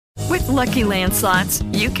Lucky Land Slots,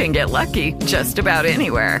 you can get lucky just about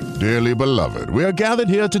anywhere. Dearly beloved, we are gathered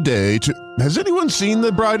here today to... Has anyone seen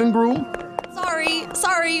the bride and groom?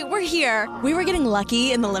 Sorry, we're here. We were getting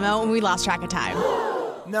lucky in the limo and we lost track of time.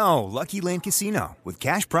 No, Lucky Land Casino, with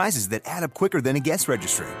cash prizes that add up quicker than a guest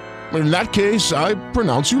registry. In that case, I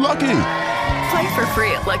pronounce you lucky. Play for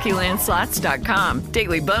free at LuckyLandSlots.com.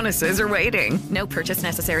 Daily bonuses are waiting. No purchase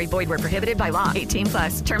necessary. Void where prohibited by law.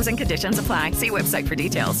 18+. Terms and conditions apply. See website for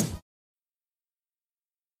details.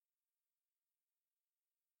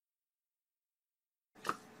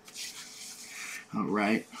 All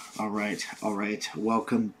right.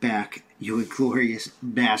 Welcome back, you inglorious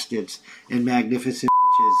bastards and magnificent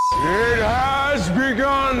bitches. It has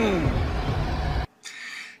begun!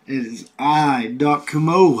 It is I, Doc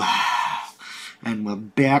Camo, and we're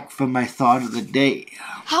back for my thought of the day.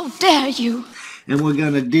 How dare you! And we're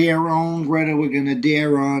gonna dare on, Greta, we're gonna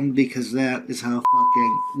dare on, because that is how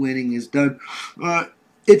fucking winning is done.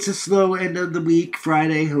 It's a slow end of the week,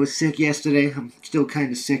 Friday. I was sick yesterday. I'm still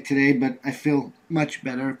kind of sick today, but I feel much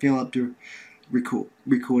better. I feel up to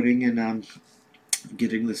recording and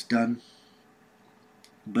getting this done.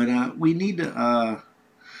 But we need to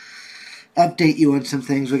update you on some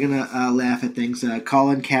things. We're going to laugh at things.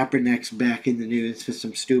 Colin Kaepernick's back in the news for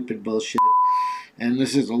some stupid bullshit. And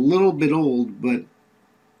this is a little bit old, but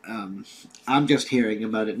I'm just hearing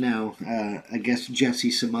about it now. I guess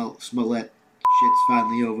Jesse Smollett shit's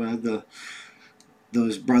finally over.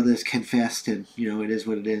 Those brothers confessed, and it is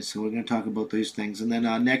what it is. So we're going to talk about those things, and then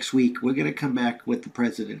next week we're going to come back with the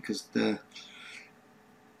president, because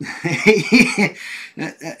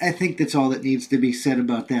I think that's all that needs to be said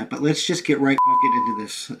about that. But let's just get right fucking into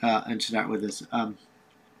this and start with this. Let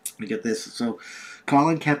me get this. So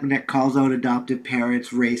Colin Kaepernick calls out adoptive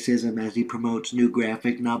parents' racism as he promotes new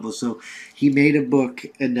graphic novels. So he made a book,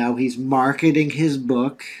 and now he's marketing his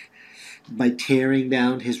book by tearing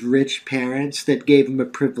down his rich parents that gave him a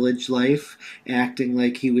privileged life, acting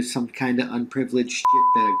like he was some kind of unprivileged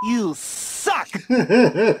shitbag. You suck!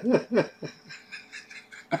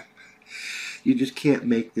 You just can't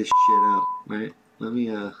make this shit up, right? Let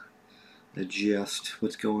me adjust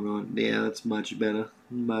what's going on. Yeah, that's much better.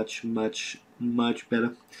 Much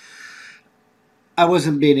better. I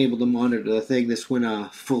wasn't being able to monitor the thing. This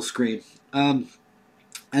went full screen. I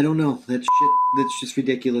don't know. That's just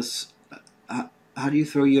ridiculous. How do you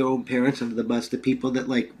throw your own parents under the bus, the people that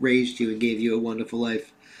raised you and gave you a wonderful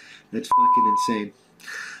life? That's fucking insane.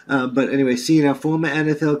 But anyway, former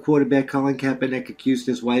NFL quarterback Colin Kaepernick accused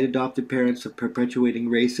his white adopted parents of perpetuating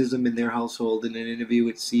racism in their household in an interview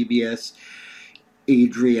with CBS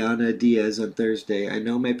Adriana Diaz on Thursday. I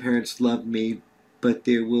know my parents loved me, but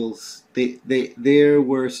there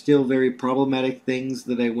were still very problematic things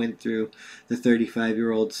that I went through, the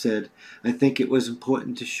 35-year-old said. I think it was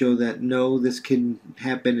important to show that, no, this can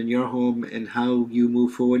happen in your home, and how you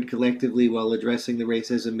move forward collectively while addressing the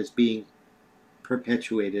racism is being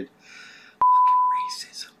perpetuated.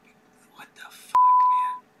 Fucking racism. What the fuck,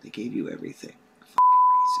 man? They gave you everything.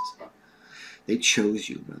 Fucking racism. They chose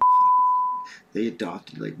you, motherfucker. They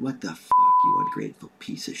adopted, what the fuck, you ungrateful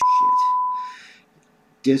piece of shit.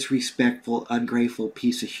 Disrespectful, ungrateful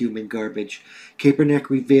piece of human garbage. Kaepernick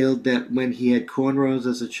revealed that when he had cornrows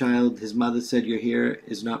as a child, his mother said, "Your hair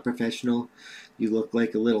is not professional. You look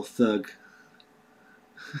like a little thug."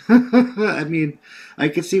 I mean, I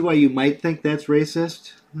can see why you might think that's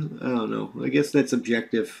racist. I don't know. I guess that's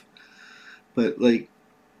objective. But,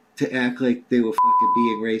 to act like they were fucking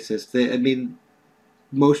being racist.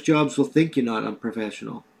 Most jobs will think you're not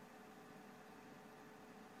unprofessional.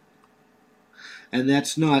 And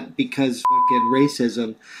that's not because fucking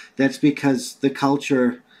racism. That's because the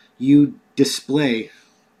culture you display.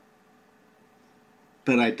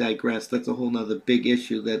 But I digress. That's a whole nother big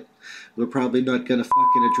issue that we're probably not going to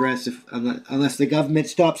fucking address unless the government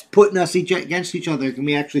stops putting us against each other. Can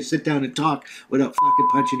we actually sit down and talk without fucking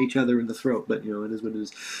punching each other in the throat? But, it is what it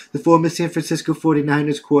is. The former San Francisco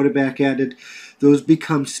 49ers quarterback added, those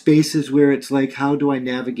become spaces where it's like, how do I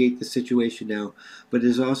navigate the situation now? But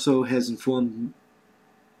it also has informed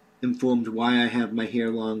why I have my hair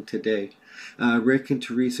long today. Rick and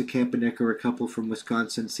Teresa Kaepernick are a couple from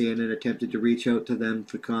Wisconsin. CNN attempted to reach out to them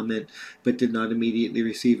for comment, but did not immediately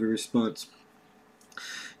receive a response.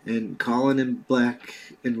 And Colin in Black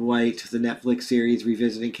and White, the Netflix series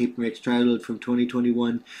revisiting Kaepernick's childhood from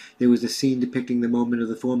 2021, there was a scene depicting the moment of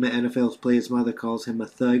the former NFL player's mother calls him a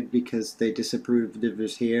thug because they disapproved of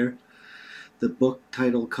his hair. The book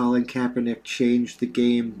titled Colin Kaepernick Changed the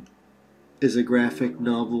Game is a graphic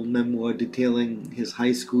novel memoir detailing his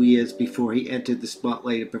high school years before he entered the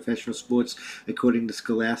spotlight of professional sports, according to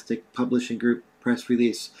Scholastic Publishing Group. press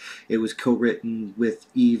release. It was co-written with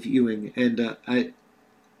Eve Ewing, and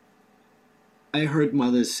I heard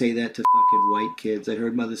mothers say that to fucking white kids. I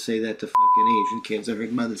heard mothers say that to fucking Asian kids. I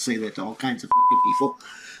heard mothers say that to all kinds of fucking people.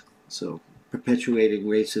 So perpetuating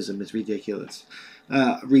racism is ridiculous.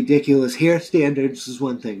 Ridiculous hair standards is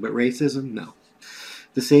one thing, but racism, no.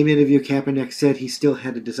 The same interview, Kaepernick said he still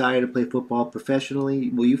had a desire to play football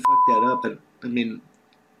professionally. Well, you fucked that up. I mean,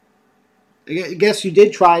 I guess you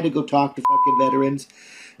did try to go talk to fucking veterans,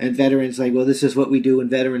 and veterans like, well, this is what we do when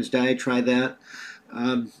veterans die. Try that.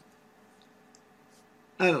 I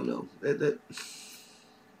don't know.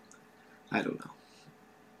 I don't know.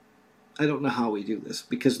 I don't know how we do this,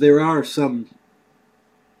 because there are some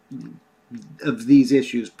of these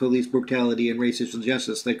issues, police brutality and racial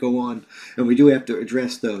injustice, that go on, and we do have to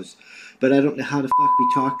address those. But I don't know how the fuck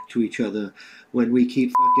we talk to each other when we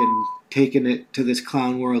keep fucking taking it to this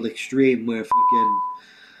clown world extreme where fucking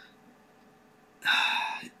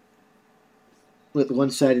with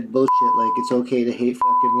one-sided bullshit, like it's okay to hate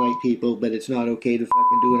fucking white people, but it's not okay to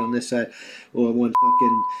fucking do it on this side, or when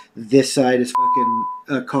fucking this side is fucking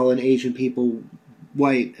calling Asian people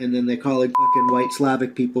white, and then they're calling fucking white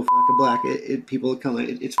Slavic people fucking black, people of color.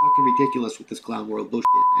 It's fucking ridiculous with this clown world bullshit,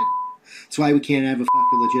 and it's why we can't have a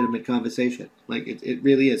fucking legitimate conversation. Like, it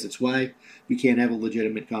really is. It's why we can't have a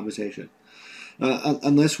legitimate conversation.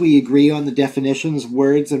 Unless we agree on the definitions,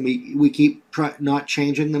 words, and we keep not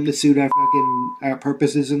changing them to suit our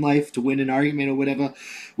purposes in life, to win an argument or whatever,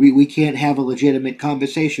 we can't have a legitimate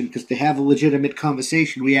conversation, because to have a legitimate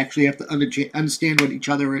conversation, we actually have to understand what each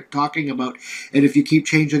other are talking about. And if you keep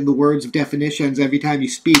changing the words of definitions every time you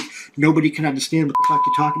speak, nobody can understand what the fuck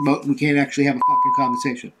you're talking about, and we can't actually have a fucking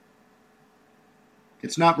conversation.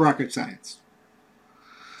 It's not rocket science.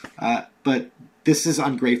 But this is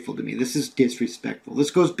ungrateful to me. This is disrespectful. This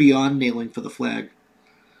goes beyond kneeling for the flag.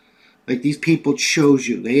 Like, these people chose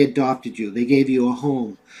you. They adopted you. They gave you a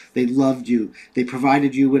home. They loved you. They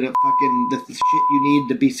provided you with the shit you need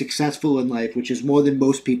to be successful in life, which is more than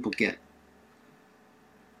most people get.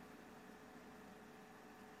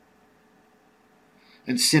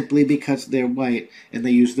 And simply because they're white and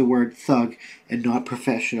they use the word thug and not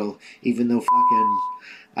professional, even though fucking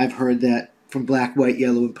I've heard that from black, white,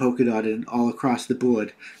 yellow, and polka dotted and all across the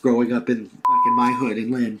board, growing up in fucking my hood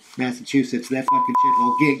in Lynn, Massachusetts, that fucking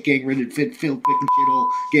shithole, gang-ridden, filled fucking shithole,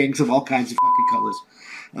 gangs of all kinds of fucking colors.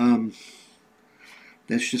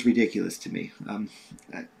 That's just ridiculous to me.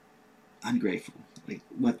 Ungrateful. Like,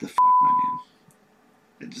 what the fuck, my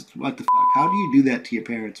man? Just, what the fuck? How do you do that to your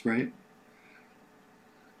parents, right?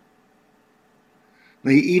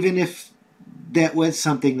 Like, even if that was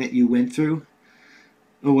something that you went through,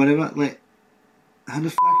 or whatever, like, how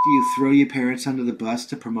the fuck do you throw your parents under the bus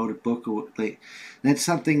to promote a book? Or, like, that's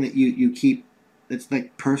something that you keep, that's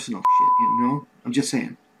like personal shit, you know? I'm just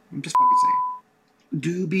saying. I'm just fucking saying.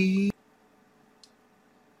 Doobie.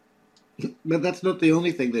 But that's not the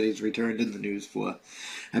only thing that he's returned in the news for.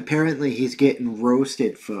 Apparently he's getting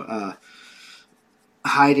roasted for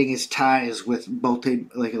hiding his ties with a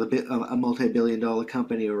multi-billion-dollar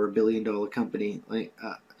company or a billion-dollar company. Like,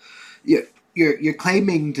 You're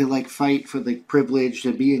claiming to, like, fight for, like, privilege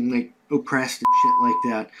and being, like, oppressed and shit like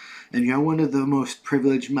that, and you're one of the most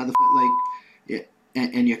privileged motherfuckers, like,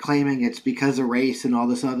 and you're claiming it's because of race and all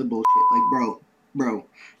this other bullshit. Like, bro,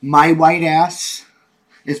 my white ass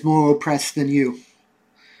is more oppressed than you.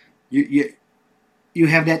 You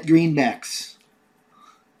have that greenbacks.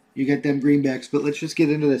 You got them greenbacks, but let's just get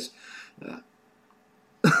into this.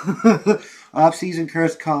 Off-season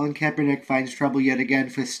curse Colin Kaepernick finds trouble yet again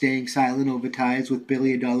for staying silent over ties with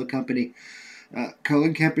billion-dollar company.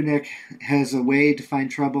 Colin Kaepernick has a way to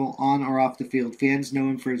find trouble on or off the field. Fans know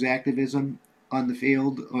him for his activism on the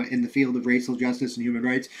field, or in the field of racial justice and human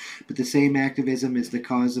rights, but the same activism is the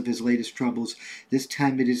cause of his latest troubles. This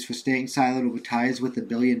time it is for staying silent over ties with a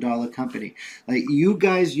billion-dollar company. Like, you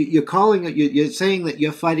guys, you're saying that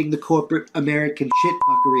you're fighting the corporate American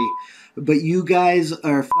shitfuckery, but you guys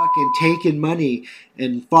are fucking taking money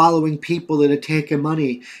and following people that are taking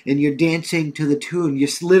money, and you're dancing to the tune. You're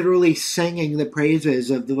literally singing the praises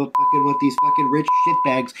of what these fucking rich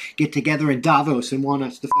shitbags get together in Davos and want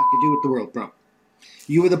us to fucking do with the world, bro.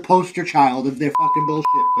 You were the poster child of their fucking bullshit,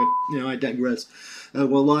 but, I digress.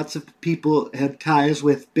 Well, lots of people have ties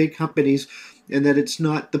with big companies, and that it's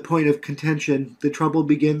not the point of contention. The trouble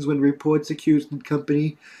begins when reports accuse that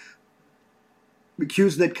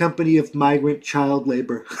company of migrant child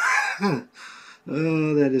labor. Oh,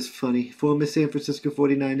 that is funny. Former San Francisco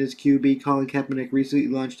 49ers QB Colin Kaepernick recently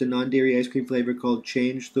launched a non-dairy ice cream flavor called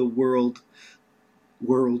Change the World.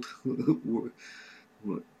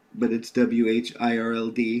 but it's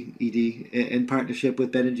WHIRLDED, in partnership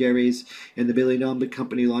with Ben & Jerry's and the billion-dollar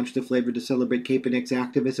company, launched a flavor to celebrate Kaepernick's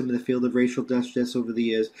activism in the field of racial justice over the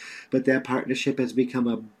years. But that partnership has become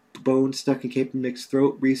a bone stuck in Kaepernick's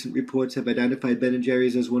throat. Recent reports have identified Ben &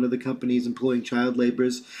 Jerry's as one of the companies employing child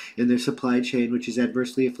laborers in their supply chain, which is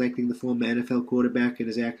adversely affecting the former NFL quarterback and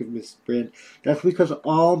his activist brand. That's because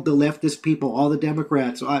all the leftist people, all the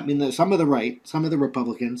Democrats, I mean, some of the right, some of the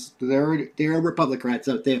Republicans, there are Republicans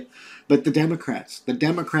out there, but the Democrats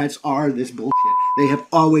are this bullshit. They have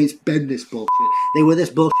always been this bullshit. They were this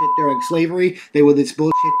bullshit during slavery. They were this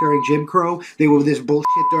bullshit during Jim Crow. They were this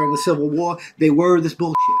bullshit during the Civil War. They were this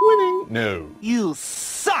bullshit. Winning? No. You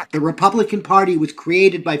suck! The Republican Party was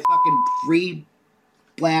created by fucking free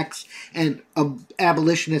blacks and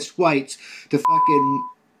abolitionist whites to fucking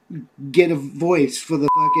get a voice for the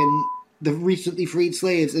recently freed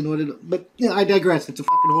slaves in order to... But, I digress. It's a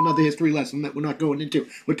fucking whole other history lesson that we're not going into.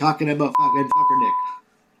 We're talking about fucking Kaepernick.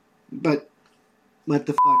 But, what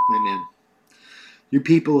the fuck, my man? You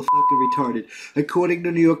people are fucking retarded. According to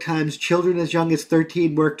the New York Times, children as young as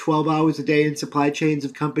 13 work 12 hours a day in supply chains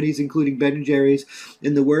of companies including Ben & Jerry's,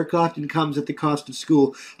 and the work often comes at the cost of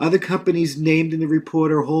school. Other companies named in the report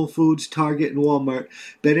are Whole Foods, Target, and Walmart.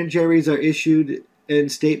 Ben & Jerry's are issued a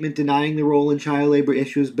statement denying the role in child labor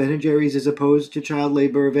issues. Ben & Jerry's is opposed to child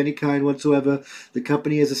labor of any kind whatsoever. The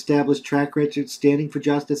company has established track records standing for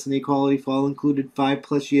justice and equality for all, included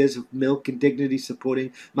 5+ years of milk and dignity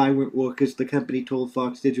supporting migrant workers, the company told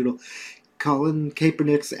Fox Digital. Colin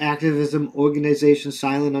Kaepernick's activism organization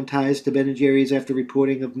silent on ties to Ben & Jerry's after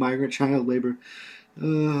reporting of migrant child labor.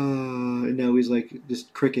 And now he's like,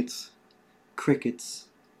 just crickets. Crickets.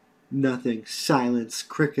 Nothing. Silence.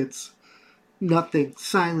 Crickets. Nothing.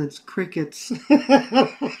 Silence. Crickets.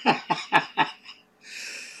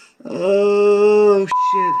 Oh,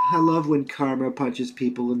 shit. I love when karma punches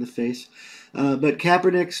people in the face. But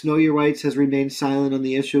Kaepernick's Know Your Rights has remained silent on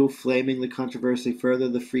the issue, flaming the controversy further.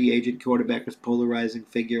 The free agent quarterback is a polarizing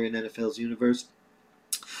figure in NFL's universe.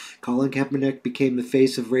 Colin Kaepernick became the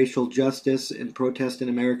face of racial justice and protest in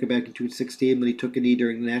America back in 2016 when he took a knee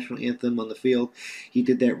during the national anthem on the field. He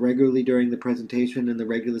did that regularly during the presentation and the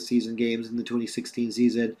regular season games in the 2016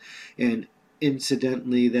 season, and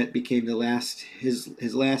incidentally, that became his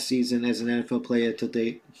last season as an NFL player till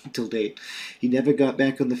date. He never got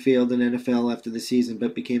back on the field in NFL after the season,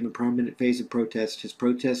 but became a prominent face of protest. His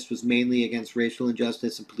protest was mainly against racial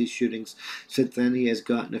injustice and police shootings. Since then, he has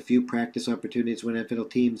gotten a few practice opportunities with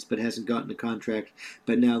NFL teams, but hasn't gotten a contract.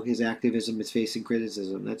 But now his activism is facing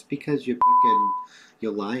criticism. That's because you're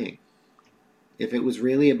lying. If it was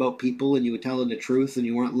really about people and you were telling the truth and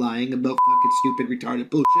you weren't lying about fucking stupid, retarded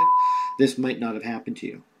bullshit, this might not have happened to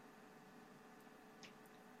you.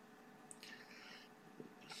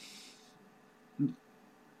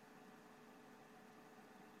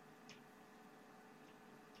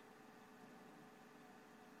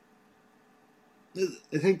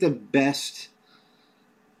 I think the best...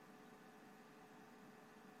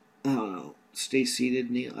 I don't know. Stay seated,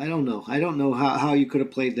 Neil. I don't know. I don't know how you could have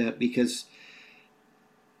played that because...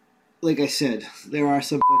 Like I said, there are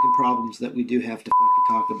some fucking problems that we do have to fucking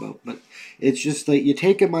talk about, but it's just like you're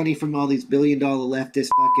taking money from all these billion-dollar leftist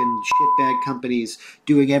fucking shitbag companies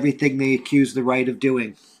doing everything they accuse the right of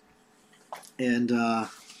doing. And, I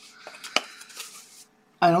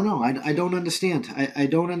don't know. I don't understand. I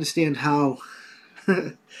don't understand how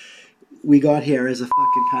we got here as a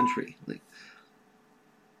fucking country. Like,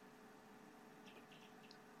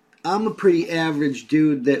 I'm a pretty average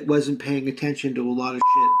dude that wasn't paying attention to a lot of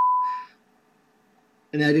shit.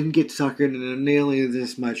 And I didn't get suckered into nearly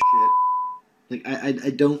this much shit. Like, I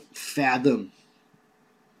don't fathom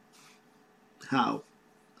how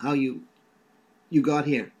you got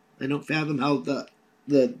here. I don't fathom how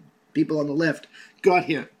the people on the left got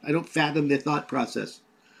here. I don't fathom their thought process.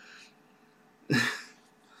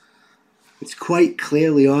 It's quite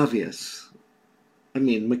clearly obvious. I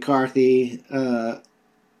mean, McCarthy,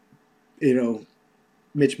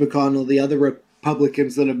 Mitch McConnell, the other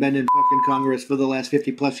Republicans that have been in fucking Congress for the last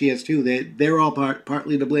 50+ years too, they're all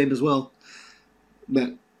partly to blame as well.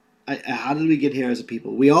 But how did we get here as a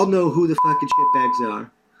people? We all know who the fucking shitbags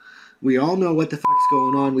are. We all know what the fuck's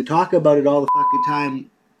going on. We talk about it all the fucking time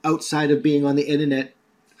outside of being on the internet,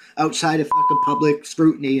 outside of fucking public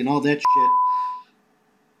scrutiny and all that shit.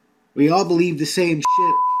 We all believe the same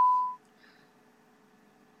shit.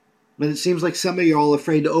 But it seems like some of you are all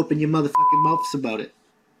afraid to open your motherfucking mouths about it.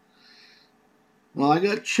 Well, I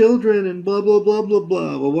got children and blah, blah, blah, blah,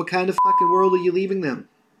 blah. Well, what kind of fucking world are you leaving them?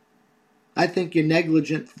 I think you're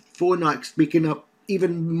negligent for not speaking up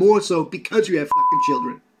even more so because you have fucking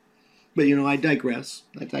children. But, I digress.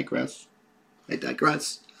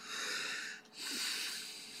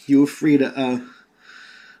 You were free to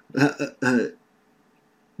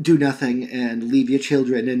do nothing and leave your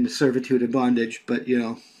children in servitude and bondage, but,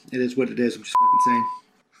 it is what it is. I'm just fucking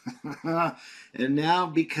saying. And now,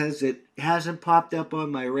 because it hasn't popped up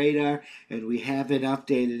on my radar and we haven't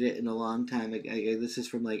updated it in a long time, this is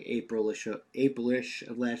from like April-ish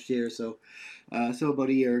of last year, so about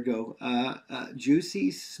a year ago. Juicy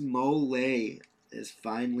Smollett is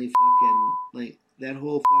finally fucking, like, that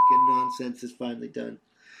whole fucking nonsense is finally done.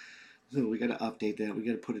 So we gotta update that. We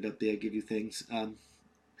gotta put it up there, give you things,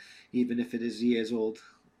 even if it is years old.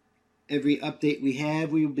 Every update we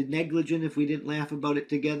have, we would be negligent if we didn't laugh about it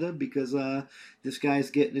together, because this guy's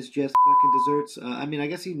getting his just fucking desserts. I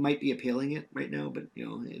guess he might be appealing it right now, but,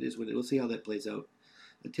 it is what it is. We'll see how that plays out.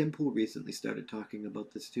 Tim Pool recently started talking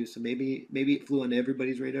about this too, so maybe it flew on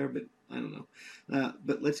everybody's radar, but I don't know.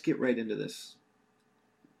 But let's get right into this,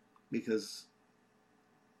 because,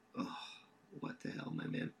 what the hell, my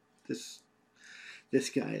man. This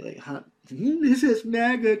guy, like, this is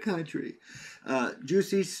MAGA country.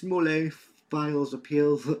 Juicy Smollett files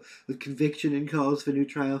appeals with conviction and calls for new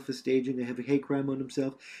trial for staging a heavy hate crime on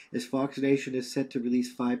himself, as Fox Nation is set to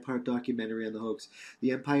release 5-part documentary on the hoax.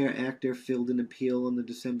 The Empire actor filed an appeal on the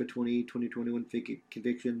December 20, 2021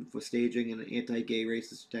 conviction for staging an anti-gay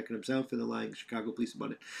racist attack on himself and the lying Chicago police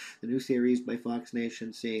about it. The new series by Fox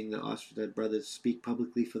Nation, seeing the Ostertag brothers speak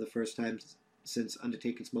publicly for the first time since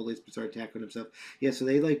undertaking Smollett's bizarre attack on himself. Yeah, so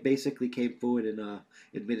they basically came forward and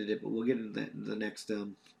admitted it, but we'll get into that in the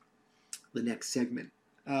next segment.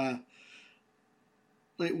 Why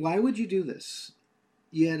would you do this?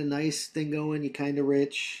 You had a nice thing going. You're kind of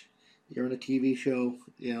rich. You're on a TV show.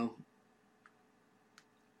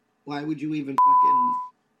 Why would you even fucking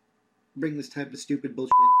bring this type of stupid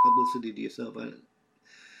bullshit publicity to yourself?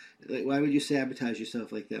 Why would you sabotage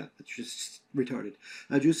yourself like that? It's just retarded.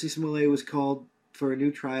 Juicy Smollett was called for a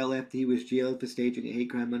new trial after he was jailed for staging a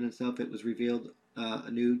hate crime on himself. It was revealed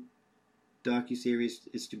a new docuseries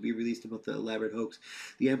is to be released about the elaborate hoax.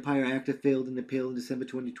 The Empire actor failed an appeal in December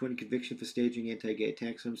 2020 conviction for staging anti-gay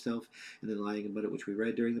attacks on himself and then lying about it, which we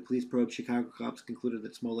read. During the police probe, Chicago cops concluded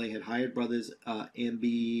that Smollett had hired brothers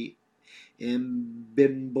Ambimbola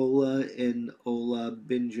and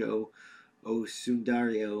Olabinjo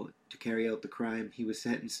Osundario to carry out the crime. He was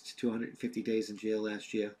sentenced to 150 days in jail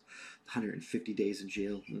last year. 150 days in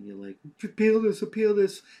jail. And you're like, appeal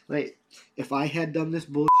this. Like, if I had done this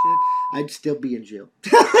bullshit, I'd still be in jail.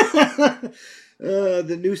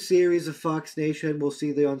 The new series of Fox Nation will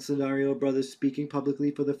see the Osundario brothers speaking publicly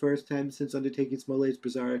for the first time since undertaking Smollett's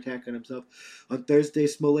bizarre attack on himself. On Thursday,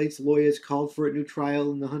 Smollett's lawyers called for a new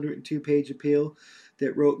trial in the 102-page appeal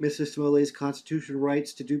that wrote Mr. Smollett's constitutional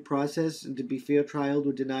rights to due process and to be fair trial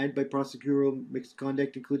were denied by prosecutorial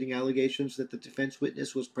misconduct, including allegations that the defense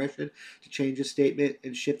witness was pressured to change his statement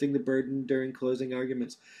and shifting the burden during closing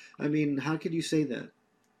arguments. I mean, how could you say that?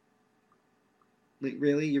 Like,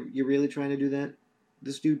 really? You're really trying to do that?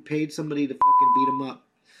 This dude paid somebody to fucking beat him up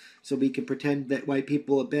so he can pretend that white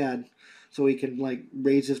people are bad, so he can, like,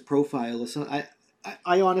 raise his profile or something.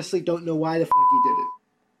 I honestly don't know why the fuck he did it.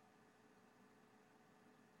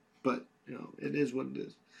 But, it is what it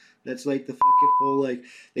is. That's like the fucking whole, like,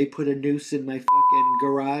 they put a noose in my fucking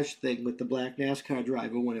garage thing with the black NASCAR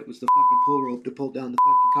driver when it was the fucking pull rope to pull down the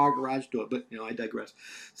fucking car garage door. But, I digress.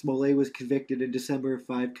 Smollett was convicted in December of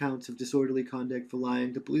 5 counts of disorderly conduct for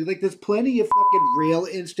lying to police. Like, there's plenty of fucking real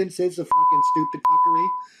instances of fucking stupid fuckery.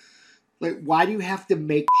 Like, why do you have to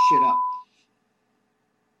make shit up?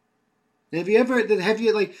 Have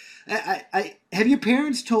your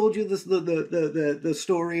parents told you this, the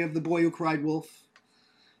story of the boy who cried wolf?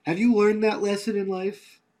 Have you learned that lesson in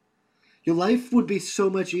life? Your life would be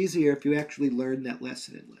so much easier if you actually learned that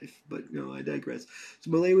lesson in life. But, I digress.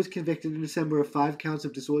 Smollett was convicted in December of 5 counts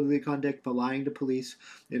of disorderly conduct for lying to police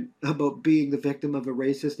and about being the victim of a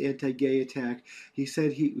racist anti-gay attack. He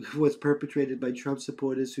said he was perpetrated by Trump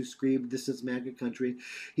supporters who screamed, "This is MAGA country."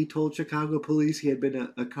 He told Chicago police he had been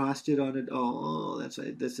accosted on it. That's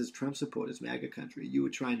right. This is Trump supporters, MAGA country. You were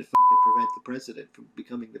trying to fucking prevent the president from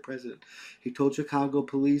becoming the president. He told Chicago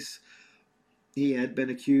police he had been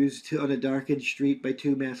accused on a darkened street by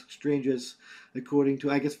 2 masked strangers, according to,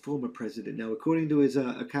 I guess, former president. Now, according to his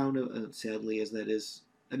account, of, sadly as that is,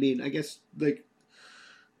 I guess, like,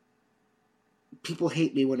 people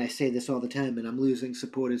hate me when I say this all the time, and I'm losing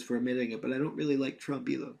supporters for admitting it, but I don't really like Trump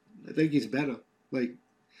either. I think he's better. Like,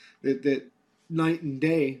 that night and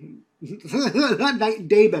day. Not night and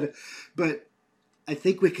day better, but I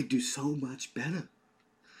think we could do so much better.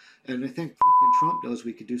 And I think fucking Trump knows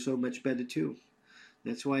we could do so much better too.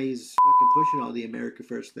 That's why he's fucking pushing all the America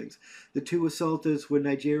First things. The two assaulters were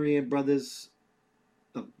Nigerian brothers.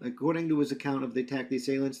 According to his account of the attack, the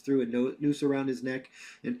assailants threw a noose around his neck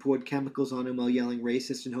and poured chemicals on him while yelling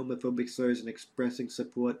racist and homophobic slurs and expressing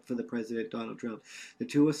support for the president, Donald Trump. The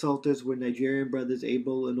two assaulters were Nigerian brothers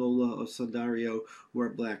Abel and Ola Osandario, who are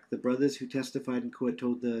black. The brothers who testified in court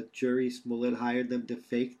told the jury Smollett hired them to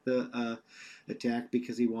fake the attack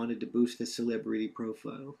because he wanted to boost his celebrity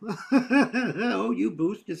profile. Oh, you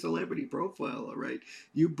boost your celebrity profile, all right.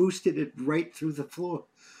 You boosted it right through the floor.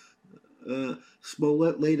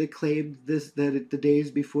 Smollett later claimed that the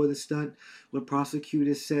days before the stunt, when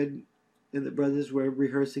prosecutors said and the brothers were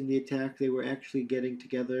rehearsing the attack, they were actually getting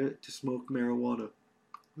together to smoke marijuana.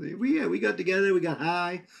 We got together, we got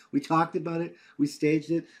high, we talked about it, we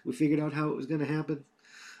staged it, we figured out how it was going to happen.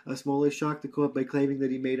 Smollett shocked the court by claiming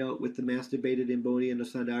that he made out with the masturbated Imboni and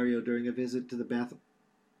Osandario during a visit to the bathroom.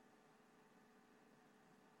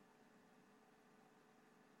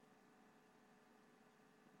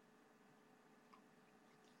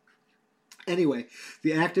 Anyway,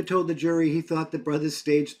 the actor told the jury he thought the brothers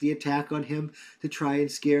staged the attack on him to try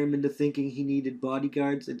and scare him into thinking he needed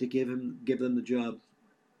bodyguards and to give them the job.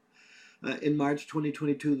 In March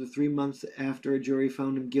 2022, the 3 months after a jury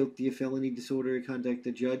found him guilty of felony disorderly conduct,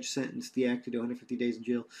 the judge sentenced the actor to 150 days in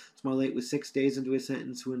jail. Smollett was 6 days into his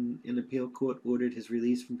sentence when an appeal court ordered his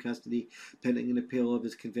release from custody pending an appeal of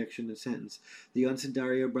his conviction and sentence. The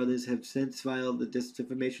Osandario brothers have since filed a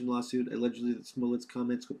defamation lawsuit allegedly that Smollett's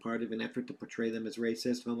comments were part of an effort to portray them as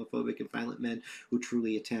racist, homophobic, and violent men who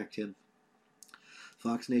truly attacked him.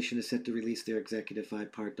 Fox Nation is set to release their executive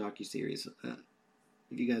 5-part docuseries.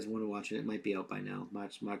 If you guys want to watch it, it might be out by now.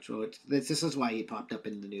 March. Oh, this is why he popped up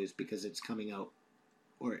in the news, because it's coming out.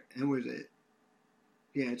 And where's it?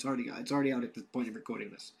 Yeah, it's already out at the point of recording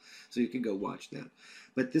this, so you can go watch that.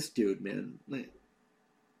 But this dude, man,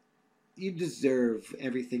 you deserve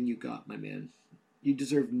everything you got, my man. You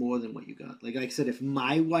deserve more than what you got. Like I said, if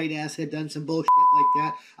my white ass had done some bullshit like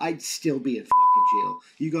that, I'd still be in fucking jail.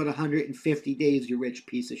 You got 150 days, you rich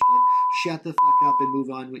piece of shit. Shut the fuck up and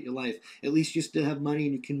move on with your life. At least you still have money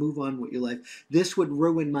and you can move on with your life. This would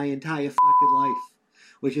ruin my entire fucking life,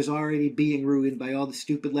 which is already being ruined by all the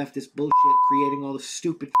stupid leftist bullshit creating all the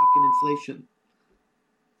stupid fucking inflation.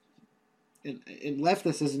 And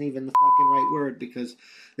leftist isn't even the fucking right word, because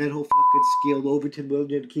that whole fucking skilled Overton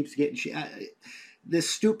movement keeps getting shit. This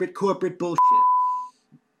stupid corporate bullshit.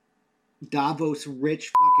 Davos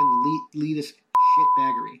rich fucking elitist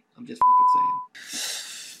shitbaggery. I'm just fucking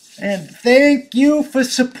saying. And thank you for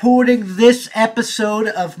supporting this episode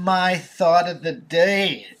of my Thought of the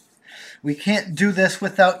Day. We can't do this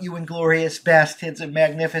without you inglorious bastards and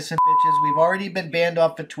magnificent bitches. We've already been banned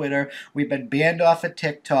off of Twitter. We've been banned off of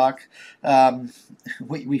TikTok.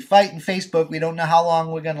 We fight in Facebook. We don't know how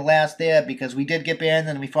long we're going to last there, because we did get banned,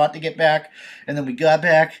 and we fought to get back, and then we got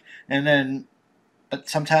back, but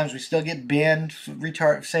sometimes we still get banned for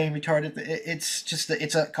saying retarded.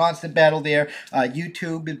 It's a constant battle there.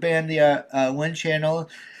 YouTube banned the one channel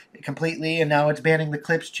completely, and now it's banning the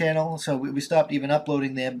Clips channel, so we stopped even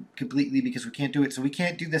uploading them completely because we can't do it. So we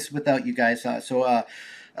can't do this without you guys.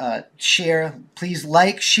 Share, please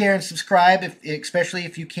like, share, and subscribe, especially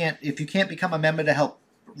if you can't become a member to help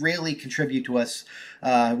really contribute to us,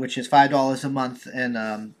 which is $5 a month,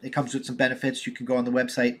 and it comes with some benefits. You can go on the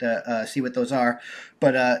website to see what those are,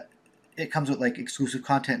 but it comes with like exclusive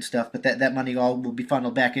content and stuff, but that money all will be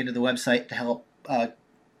funneled back into the website to help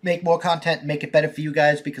make more content and make it better for you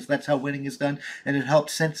guys, because that's how winning is done, and it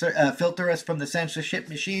helps filter us from the censorship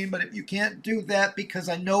machine. But if you can't do that, because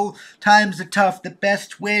I know times are tough, the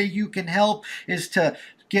best way you can help is to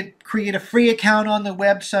create a free account on the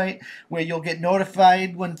website where you'll get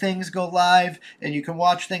notified when things go live, and you can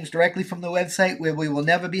watch things directly from the website where we will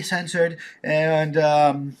never be censored. And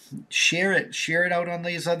share it out on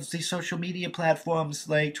these social media platforms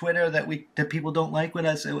like Twitter that people don't like with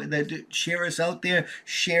us. Share us out there.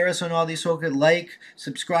 Share us on all these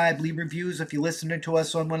subscribe, leave reviews if you're listening to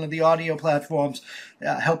us on one of the audio platforms.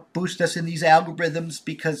 Help boost us in these algorithms,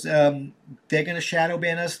 because they're gonna shadow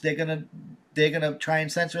ban us. They're gonna try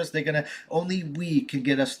and censor us. Only we can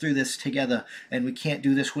get us through this together, and we can't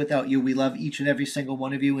do this without you. We love each and every single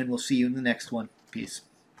one of you, and we'll see you in the next one. Peace.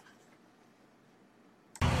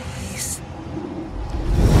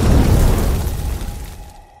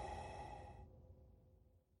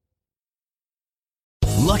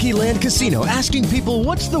 Lucky Land Casino, asking people,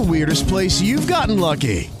 what's the weirdest place you've gotten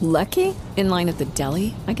lucky? Lucky? In line at the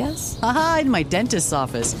deli, I guess? Aha, in my dentist's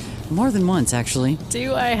office. More than once, actually.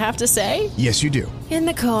 Do I have to say? Yes, you do. In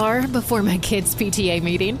the car before my kids' PTA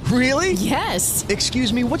meeting. Really? Yes.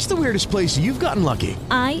 Excuse me, what's the weirdest place you've gotten lucky?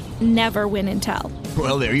 I never win and tell.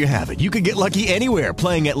 Well, there you have it. You can get lucky anywhere,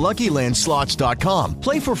 playing at LuckyLandSlots.com.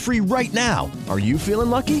 Play for free right now. Are you feeling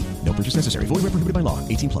lucky? No purchase necessary. Void where prohibited by law.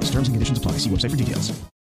 18+. Terms and conditions apply. See website for details.